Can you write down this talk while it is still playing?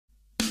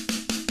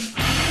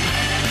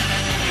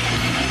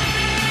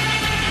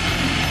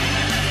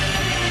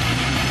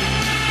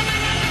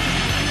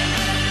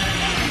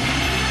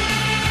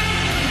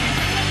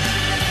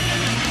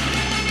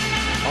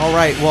All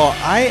right, well,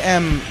 I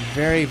am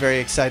very, very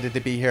excited to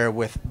be here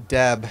with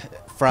Deb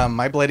from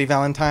My Bloody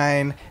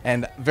Valentine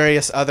and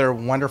various other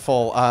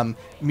wonderful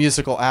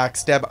musical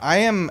acts. Deb, I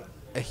am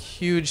a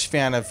huge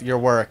fan of your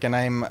work, and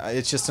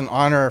it's just an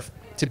honor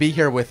to be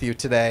here with you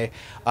today.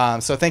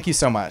 So thank you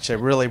so much. I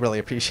really, really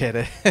appreciate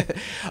it.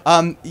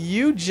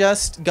 You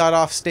just got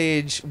off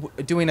stage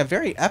doing a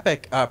very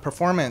epic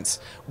performance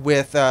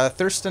with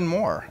Thurston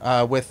Moore,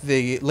 with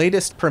the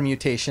latest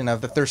permutation of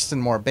the Thurston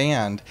Moore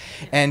Band.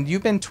 And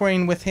you've been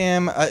touring with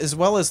him as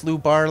well as Lou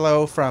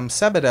Barlow from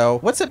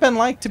Sebadoh. What's it been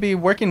like to be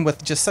working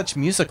with just such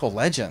musical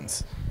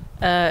legends?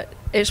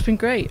 It's been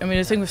great. I mean,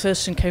 the thing with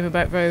Thurston came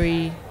about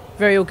very,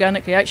 very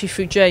organically, actually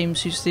through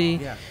James, who's the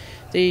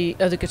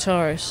other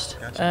guitarist.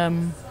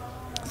 Gotcha.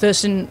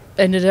 Thurston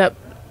ended up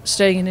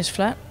staying in his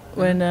flat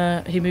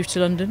when he moved to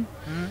London,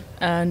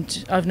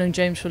 and I've known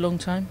James for a long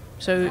time.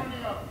 So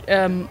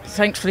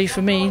thankfully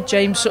for me,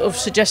 James sort of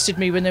suggested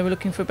me when they were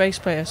looking for a bass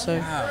player.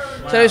 So,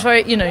 so it was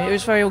very, it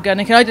was very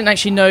organic. And I didn't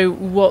actually know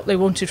what they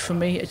wanted from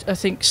me. I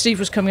think Steve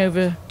was coming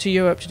over to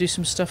Europe to do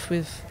some stuff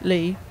with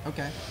Lee.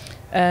 Okay.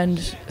 And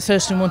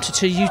Thurston wanted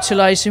to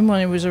utilise him when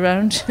he was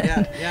around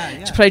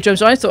to play drums.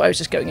 So I thought I was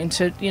just going in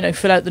to,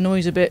 fill out the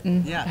noise a bit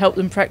and help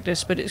them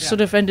practice, but it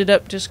sort of ended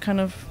up just kind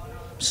of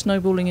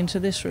snowballing into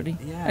this, really.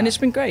 Yeah. And it's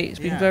been great. It's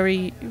been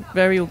very,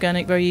 very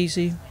organic, very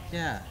easy.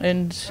 Yeah.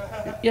 And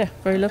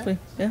very lovely.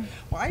 Yeah.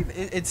 Well,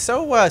 it's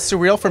so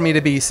surreal for me to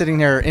be sitting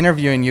here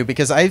interviewing you,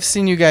 because I've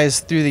seen you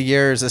guys through the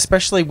years,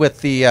 especially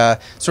with the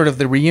sort of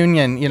the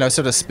reunion,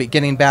 so to speak,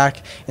 getting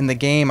back in the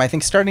game. I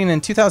think starting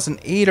in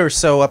 2008 or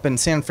so up in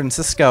San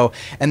Francisco,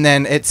 and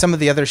then at some of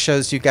the other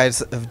shows you guys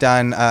have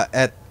done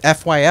at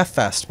FYF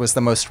Fest was the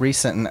most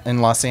recent in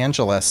Los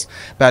Angeles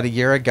about a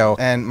year ago.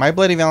 And My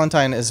Bloody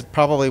Valentine is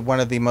probably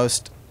one of the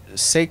most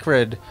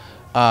sacred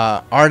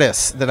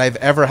artists that I've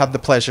ever had the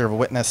pleasure of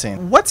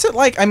witnessing. What's it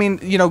like? I mean,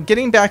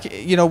 getting back,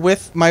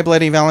 with My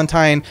Bloody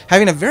Valentine,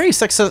 having a very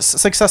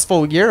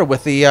successful year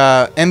with the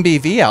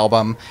MBV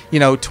album,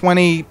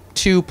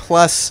 22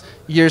 plus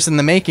years in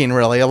the making,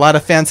 really. A lot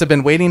of fans have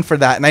been waiting for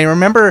that. And I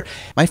remember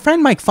my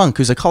friend Mike Funk,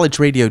 who's a college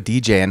radio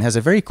DJ and has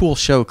a very cool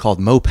show called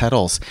Mo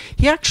Pedals,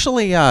 he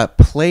actually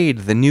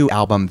played the new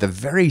album the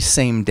very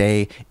same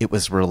day it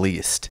was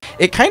released.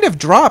 It kind of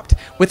dropped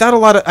without a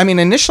lot of,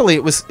 initially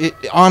it was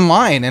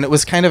online, and it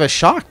was kind of a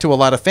shock to a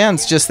lot of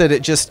fans, just that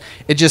it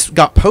just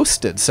got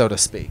posted, so to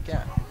speak.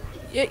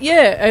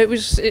 Yeah, it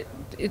was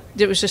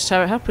just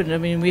how it happened. I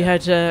mean, we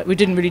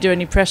didn't really do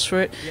any press for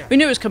it. We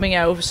knew it was coming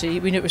out, obviously.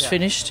 We knew it was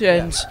finished,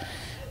 and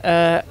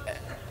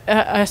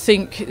I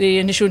think the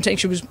initial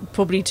intention was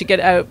probably to get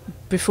it out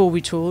before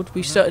we toured.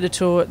 We started a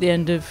tour at the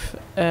end of,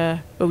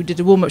 we did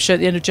a warm-up show at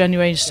the end of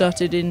January and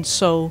started in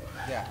Seoul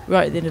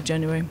right at the end of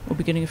January or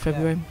beginning of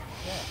February.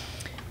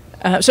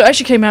 So it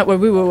actually came out while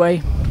we were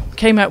away.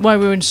 Came out while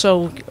we were in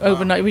Seoul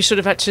overnight. We sort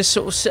of had to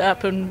sort of sit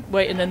up and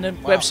wait, and then the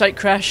website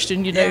crashed,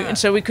 and and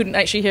so we couldn't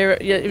actually hear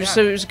it.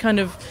 So it was kind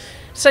of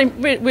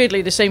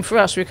weirdly the same for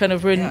us. We kind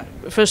of were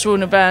first of all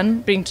in a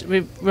van,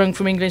 we rung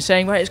from England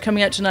saying, right, it's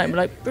coming out tonight. And we're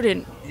like,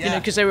 brilliant,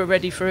 because they were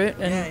ready for it,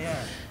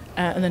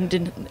 and then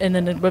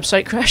the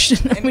website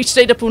crashed, and we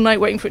stayed up all night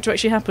waiting for it to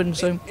actually happen.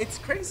 So it's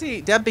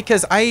crazy, Deb,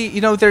 because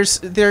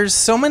there's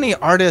so many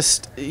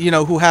artists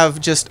who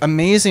have just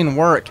amazing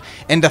work,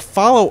 and to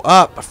follow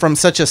up from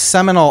such a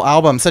seminal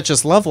album such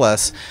as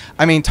Loveless,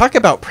 talk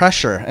about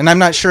pressure. And I'm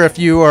not sure if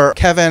you or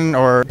Kevin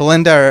or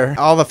Belinda or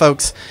all the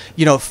folks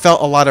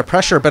felt a lot of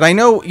pressure, but I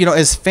know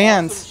as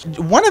fans,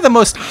 one of the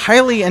most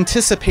highly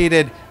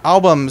anticipated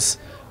albums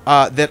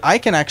that I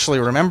can actually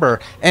remember.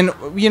 And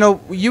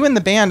you and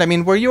the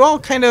band, were you all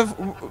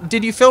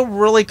did you feel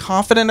really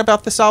confident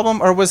about this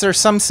album, or was there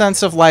some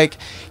sense of like,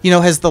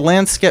 has the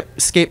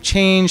landscape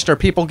changed? Are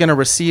people going to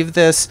receive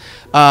this?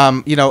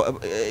 Given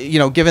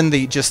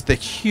the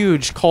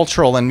huge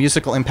cultural and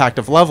musical impact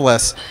of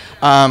Loveless,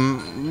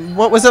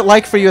 what was it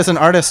like for you as an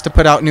artist to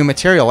put out new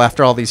material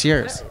after all these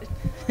years?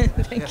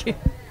 Thank you.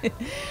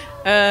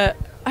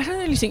 I don't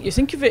really think you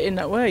think of it in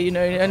that way,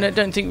 and I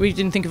don't think we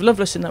didn't think of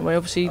Loveless in that way.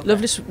 Obviously,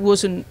 Loveless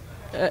wasn't.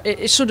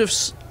 It sort of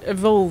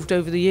evolved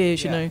over the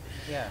years, So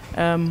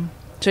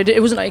it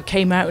wasn't like it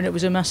came out and it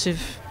was a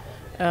massive,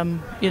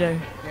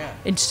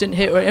 instant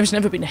hit, or it's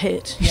never been a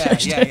hit.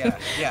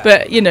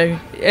 But I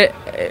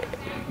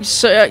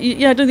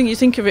don't think you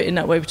think of it in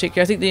that way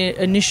particularly. I think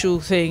the initial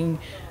thing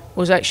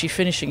was actually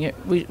finishing it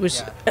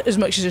was as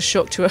much as a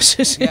shock to us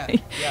as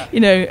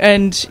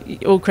and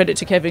all credit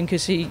to Kevin,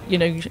 because he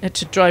had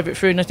to drive it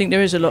through, and I think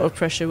there is a lot of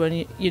pressure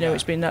when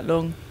it's been that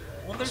long.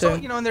 Well, there's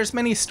and there's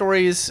many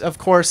stories, of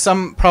course,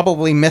 some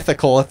probably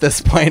mythical at this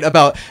point,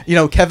 about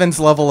Kevin's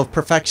level of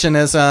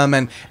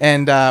perfectionism,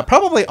 and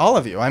probably all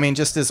of you.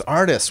 Just as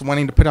artists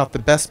wanting to put out the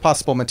best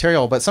possible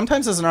material, but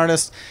sometimes as an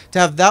artist to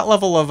have that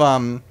level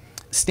of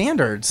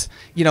standards,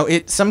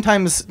 it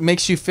sometimes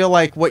makes you feel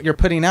like what you're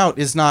putting out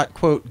is not,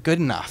 quote, good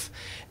enough.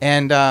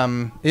 And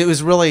it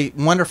was really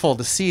wonderful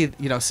to see,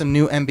 some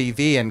new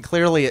MBV, and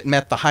clearly it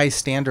met the high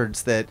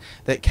standards that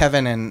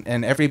Kevin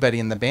and everybody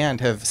in the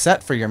band have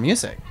set for your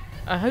music.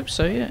 I hope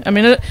so, yeah.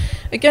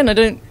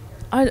 Again,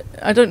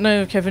 I don't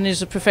know if Kevin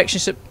is a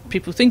perfectionist that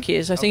people think he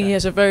is. I think he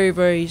has a very,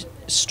 very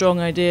strong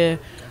idea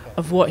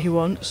of what he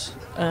wants,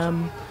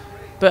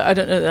 but I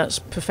don't know that that's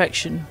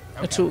perfection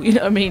at all. You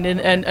know what I mean?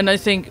 And I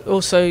think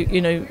also,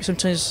 you know,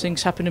 sometimes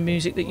things happen in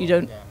music that you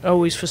don't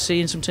always foresee,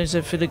 and sometimes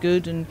they're for the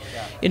good, and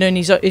you know, and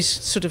he's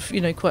sort of,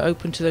 you know, quite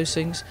open to those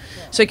things.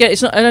 So again,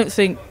 it's not. I don't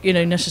think, you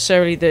know,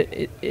 necessarily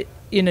that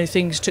you know,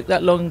 things took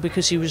that long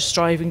because he was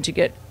striving to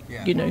get,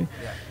 you know.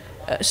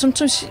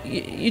 Sometimes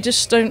you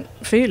just don't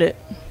feel it,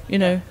 you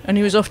know. And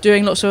he was off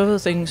doing lots of other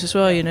things as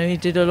well, you know. He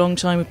did a long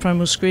time with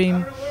Primal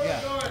Scream,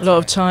 a lot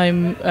of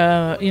time,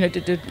 you know,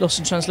 did Lost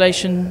in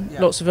Translation,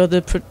 lots of other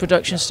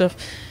production stuff.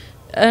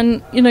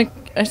 And, you know,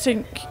 I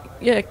think,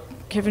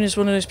 Kevin is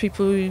one of those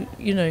people who,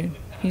 you know,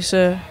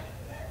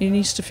 he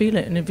needs to feel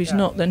it, and if he's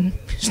not, then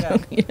he's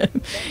not, you know,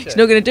 he's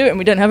not going to do it. And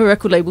we don't have a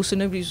record label, so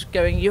nobody's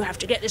going, you have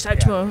to get this out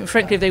tomorrow. And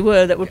frankly, if they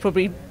were, that would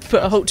probably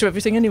put a halt to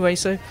everything anyway.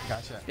 So,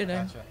 you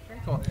know.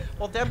 Cool.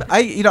 Well, Deb,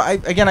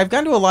 I've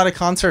gone to a lot of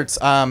concerts,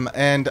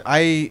 and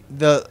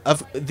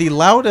the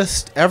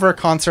loudest ever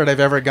concert I've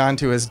ever gone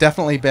to has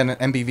definitely been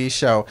an MBV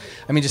show.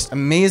 I mean, just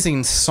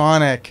amazing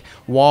sonic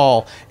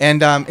wall.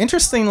 And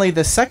interestingly,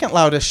 the second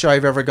loudest show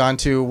I've ever gone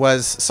to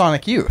was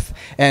Sonic Youth,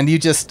 and you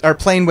just are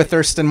playing with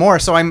Thurston Moore.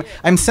 So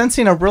I'm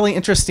sensing a really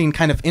interesting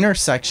kind of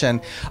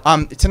intersection.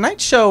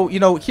 Tonight's show, you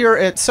know, here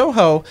at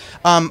Soho,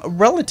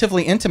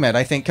 relatively intimate,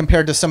 I think,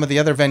 compared to some of the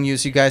other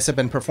venues you guys have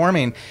been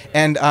performing,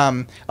 and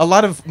a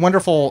lot of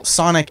wonderful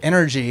sonic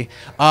energy,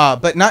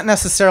 but not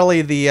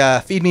necessarily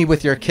the feed me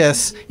with your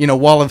kiss, you know,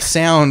 wall of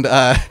sound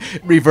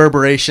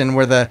reverberation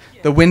where the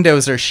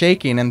windows are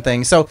shaking and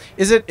things. So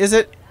is it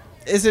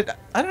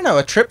I don't know,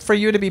 a trip for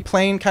you to be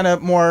playing kind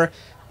of more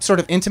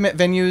sort of intimate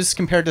venues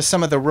compared to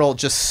some of the real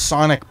just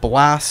sonic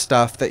blast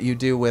stuff that you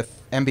do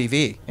with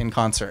MBV in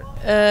concert?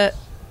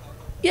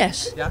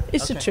 Yes,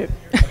 it's a trip.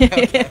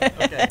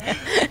 Okay.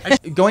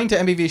 Going to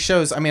MBV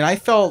shows, I mean, I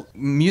felt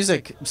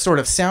music, sort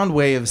of sound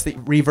waves that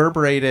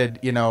reverberated,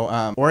 you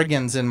know,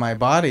 organs in my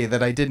body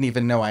that I didn't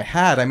even know I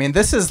had. I mean,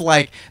 this is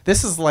like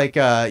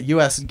a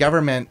U.S.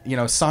 government, you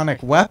know,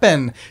 sonic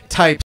weapon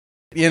type.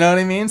 You know what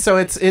I mean? So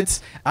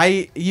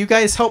you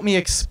guys helped me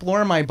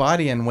explore my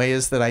body in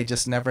ways that I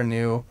just never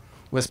knew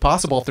was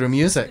possible through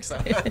music. So.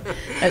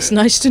 That's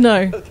nice to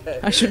know. Okay.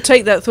 I should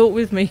take that thought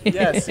with me.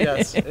 Yes.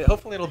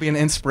 Hopefully it'll be an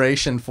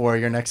inspiration for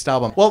your next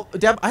album. Well,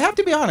 Deb, I have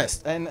to be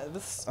honest, and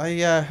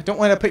I don't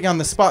want to put you on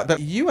the spot,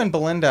 but you and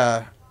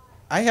Belinda,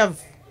 I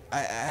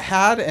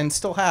had and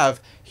still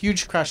have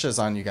huge crushes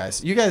on you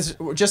guys. You guys,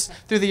 just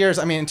through the years,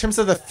 I mean, in terms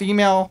of the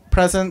female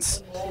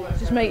presence.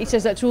 He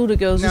says that to all the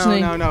girls, doesn't he?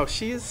 No.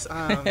 She's,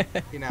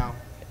 you know.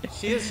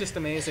 She is just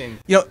amazing.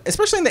 You know,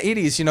 especially in the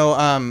 80s, you know,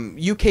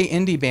 UK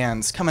indie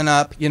bands coming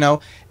up, you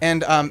know,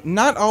 and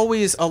not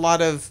always a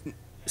lot of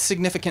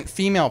significant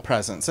female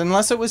presence,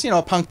 unless it was, you know,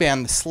 a punk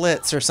band, the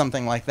Slits or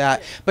something like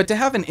that. But to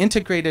have an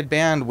integrated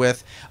band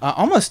with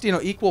almost, you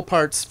know, equal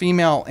parts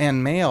female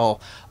and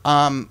male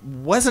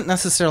wasn't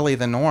necessarily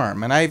the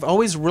norm. And I've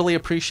always really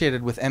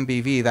appreciated with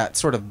MBV that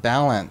sort of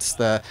balance,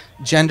 the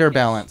gender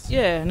balance.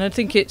 Yeah, and I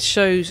think it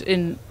shows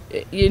in...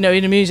 You know,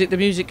 in the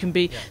music can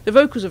be... The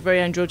vocals are very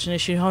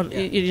androgynous.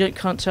 You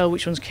can't tell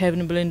which one's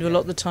Kevin and Belinda a lot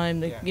of the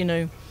time. You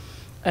know,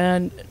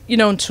 and, you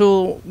know, on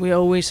tour, we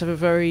always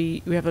have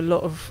we have a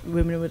lot of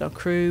women with our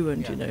crew,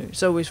 and, you know,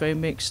 it's always very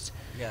mixed.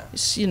 Yeah.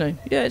 It's, you know,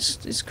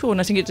 it's cool.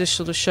 And I think it just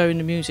sort of shows in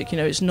the music, you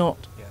know, it's not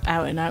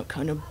out and out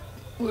kind of...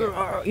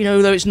 You know,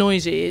 although it's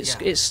noisy,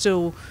 it's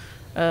still,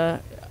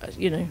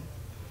 you know...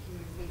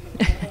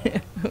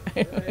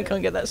 I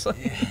can't get that song.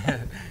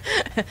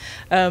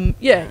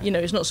 You know,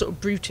 it's not sort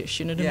of brutish,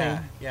 you know what I mean?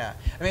 Yeah.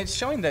 I mean, it's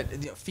showing that,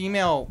 you know,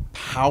 female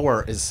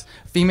power is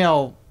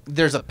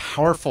there's a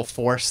powerful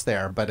force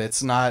there, but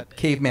it's not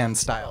caveman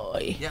style.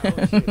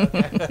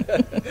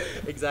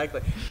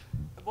 Exactly.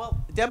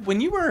 Well, Deb,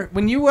 when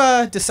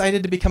you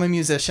decided to become a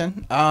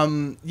musician,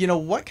 you know,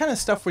 what kind of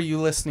stuff were you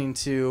listening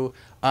to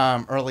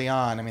early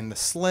on? I mean, the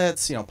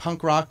Slits, you know,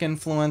 punk rock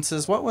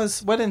influences.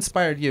 What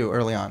inspired you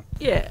early on?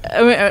 Yeah,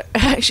 I mean, I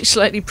actually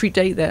slightly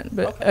predate that,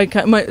 but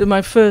okay.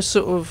 My first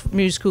sort of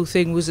musical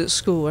thing was at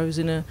school. I was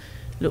in a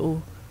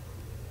little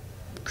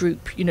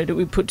group, you know, that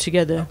we put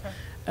together.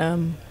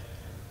 Okay.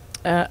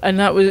 And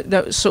that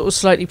was sort of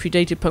slightly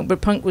predated punk, but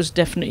punk was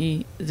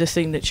definitely the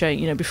thing that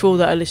changed. You know, before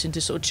that I listened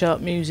to sort of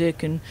chart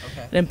music, and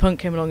then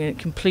punk came along and it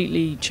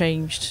completely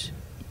changed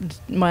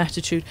my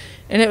attitude.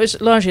 And it was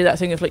largely that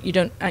thing of, like, you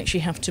don't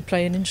actually have to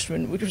play an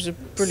instrument, which was a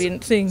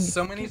brilliant thing.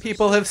 So many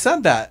people have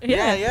said that.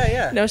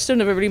 Yeah. No, I still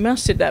never really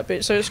mastered that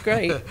bit, so it's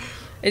great.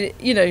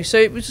 You know, so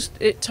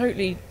it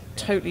totally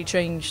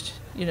changed.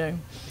 You know.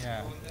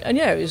 Yeah. And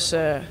yeah, it was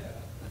the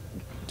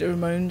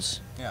Ramones.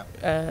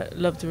 Yeah.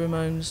 Loved the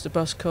Ramones, the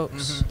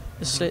Buzzcocks,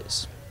 the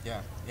Slits.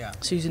 Yeah.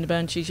 Susie and the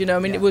Banshees. You know, I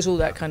mean, it was all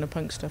that kind of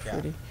punk stuff,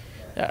 really.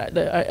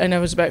 And I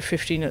was about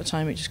 15 at the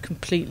time. It just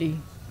completely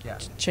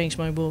changed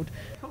my world.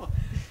 Cool.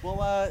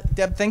 Well,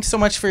 Deb, thanks so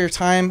much for your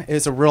time. It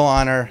was a real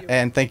honor,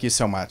 and thank you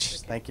so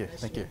much. Thank you.